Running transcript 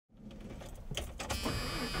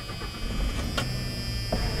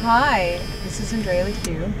Hi, this is Andrea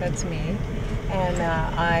LaHue, that's me, and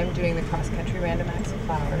I'm doing the cross-country random acts of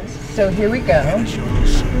flowers. So here we go.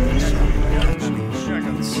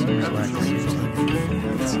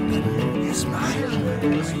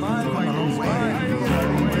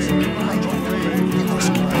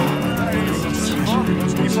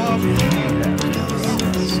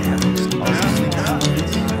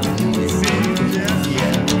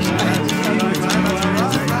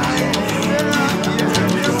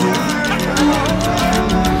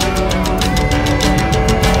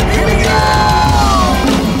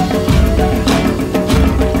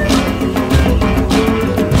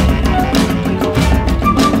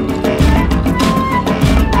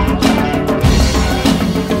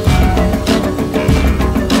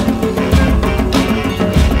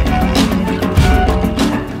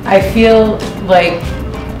 I feel like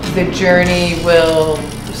the journey will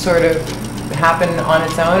sort of happen on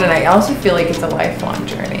its own, and I also feel like it's a lifelong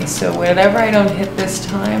journey. So whatever I don't hit this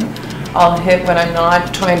time, I'll hit when I'm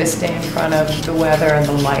not trying to stay in front of the weather and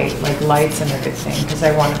the light, like lights and everything, because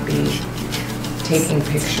I want to be taking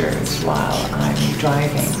pictures while I'm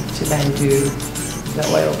driving to then do the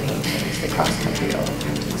oil paintings, the cross-country oil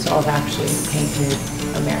paintings. So I've actually painted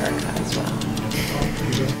America as well.